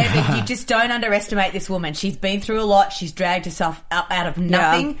 Yeah, but you just don't underestimate this woman. She's been through a lot. She's dragged herself up out of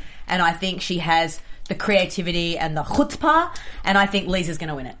nothing. And I think she has the creativity and the chutzpah. And I think Lisa's going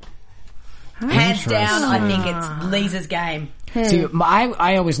to win it. Hands down, I think it's Lisa's game. See,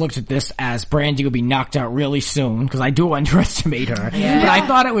 I always looked at this as Brandy would be knocked out really soon because I do underestimate her. But I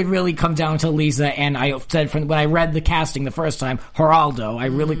thought it would really come down to Lisa, and I said when I read the casting the first time, Geraldo. I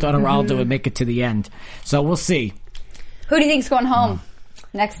really thought Geraldo would make it to the end. So we'll see. Who do you think's going home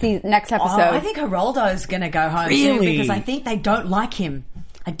next episode? I think Geraldo's going to go home soon Really? because I think they don't like him.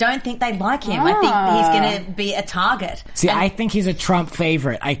 I don't think they like him. I think he's going to be a target. See, I think he's a Trump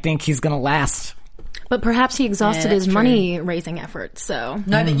favorite. I think he's going to last. But perhaps he exhausted Yeah, his that's money-raising efforts, so...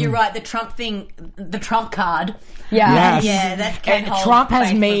 No, but you're right. The Trump thing, the Trump card. Yes. Yeah, that can hold Trump has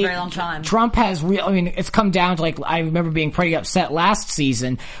faith made for a very long time. Trump has it's come down to I remember being pretty upset last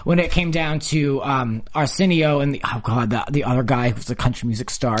season when it came down to Arsenio and the other guy who's a country music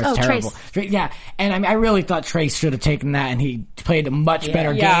star. It's terrible. Yeah, and I really thought Trace should have taken that, and he played a much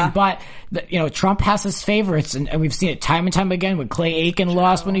better game. But Trump has his favorites, and we've seen it time and time again when Clay Aiken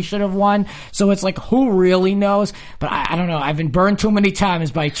lost when he should have won. So it's like, who really knows? But I don't know. I've been burned too many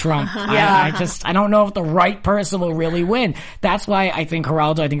times by Trump. I don't know if the right person will really win. That's why I think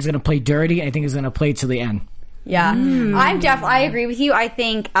Geraldo, is going to play dirty. I think he's going to play to the end. Yeah. I agree with you. I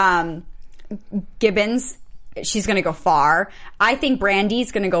think Gibbons she's going to go far. I think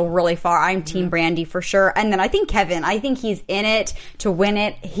Brandy's going to go really far. I'm team Brandy for sure. And then I think Kevin, I think he's in it to win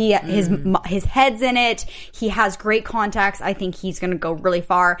it. His head's in it. He has great contacts. I think he's going to go really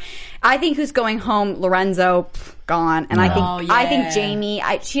far. I think who's going home, Lorenzo, gone. And I think Jamie,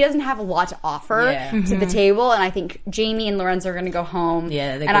 she doesn't have a lot to offer to the table. And I think Jamie and Lorenzo are going to go home.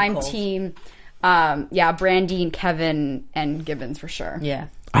 Yeah, they're and I'm calls. team, Brandy and Kevin and Gibbons for sure. Yeah.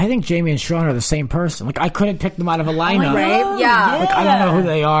 I think Jamie and Sean are the same person. Like, I couldn't pick them out of a lineup. Right? Yeah. Like, I don't know who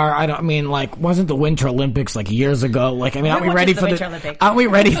they are. Wasn't the Winter Olympics like years ago? Like, aren't we ready for aren't we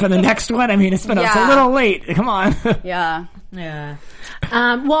ready for the next one? I mean, it's a little late. Come on. Yeah. Yeah.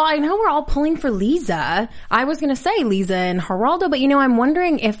 Well, I know we're all pulling for Lisa. I was going to say Lisa and Geraldo, but I'm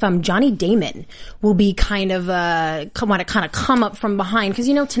wondering if Johnny Damon will be kind of come up from behind,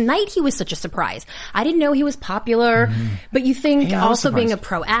 because tonight he was such a surprise. I didn't know he was popular, but you think also being a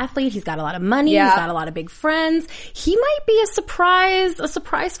pro athlete, he's got a lot of money, he's got a lot of big friends. He might be a surprise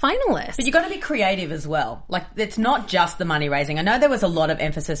finalist. But you got to be creative as well. Like, it's not just the money raising. I know there was a lot of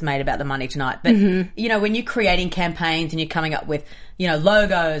emphasis made about the money tonight, but when you're creating campaigns and you're coming up with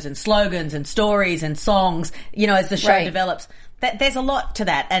logos and slogans and stories and songs, as the show develops, there's a lot to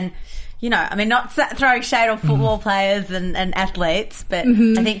that. And, not throwing shade on football players and athletes, but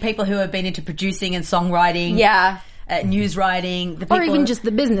I think people who have been into producing and songwriting, news writing, or even just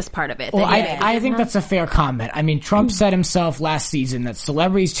the business part of it. Well, I think that's a fair comment. I mean, Trump said himself last season that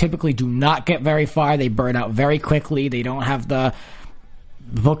celebrities typically do not get very far. They burn out very quickly. They don't have the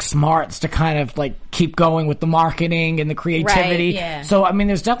book smarts to kind of keep going with the marketing and the creativity. Right, yeah. So,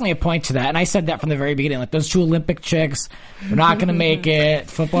 there's definitely a point to that. And I said that from the very beginning. Like, those two Olympic chicks, they're not going to make it.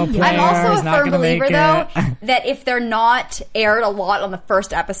 Football players, I'm also a not firm going to make believer, it. though, that if they're not aired a lot on the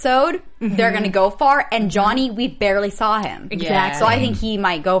first episode, they're going to go far. And Johnny, we barely saw him. Exactly. So I think he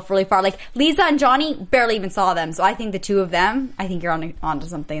might go really far. Like, Lisa and Johnny, barely even saw them. So I think the two of them, I think you're onto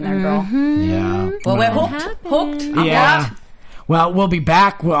something there, girl. Yeah. Well, we're hooked. Yeah. Well, we'll be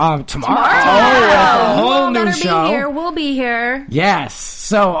back tomorrow. A whole new better show. Be here. We'll be here. Yes.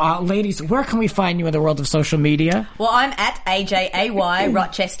 So, ladies, where can we find you in the world of social media? Well, I'm at AJAY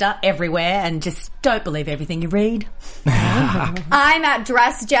Rochester everywhere, and just don't believe everything you read. I'm at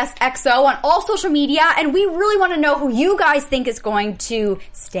DressJessXO on all social media, and we really want to know who you guys think is going to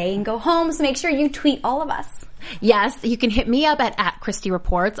stay and go home, so make sure you tweet all of us. Yes, you can hit me up at Christy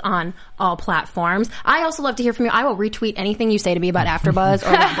Reports on all platforms. I also love to hear from you. I will retweet anything you say to me about AfterBuzz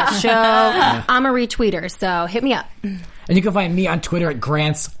or about the show. I'm a retweeter, so hit me up. And you can find me on Twitter at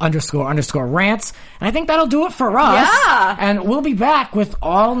Grants__rants. And I think that'll do it for us. Yeah. And we'll be back with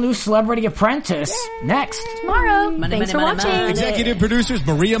all new Celebrity Apprentice next. Tomorrow. Thanks for watching. Executive producers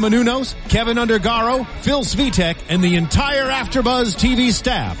Maria Menounos, Kevin Undergaro, Phil Svitek, and the entire AfterBuzz TV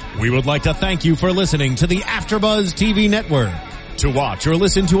staff. We would like to thank you for listening to the AfterBuzz TV network. To watch or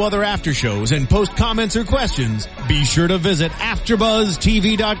listen to other after shows and post comments or questions, be sure to visit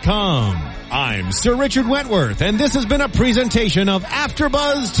AfterBuzzTV.com. I'm Sir Richard Wentworth, and this has been a presentation of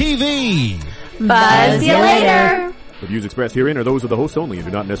AfterBuzz TV. Buzz you later. The views expressed herein are those of the hosts only and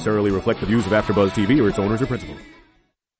do not necessarily reflect the views of AfterBuzz TV or its owners or principals.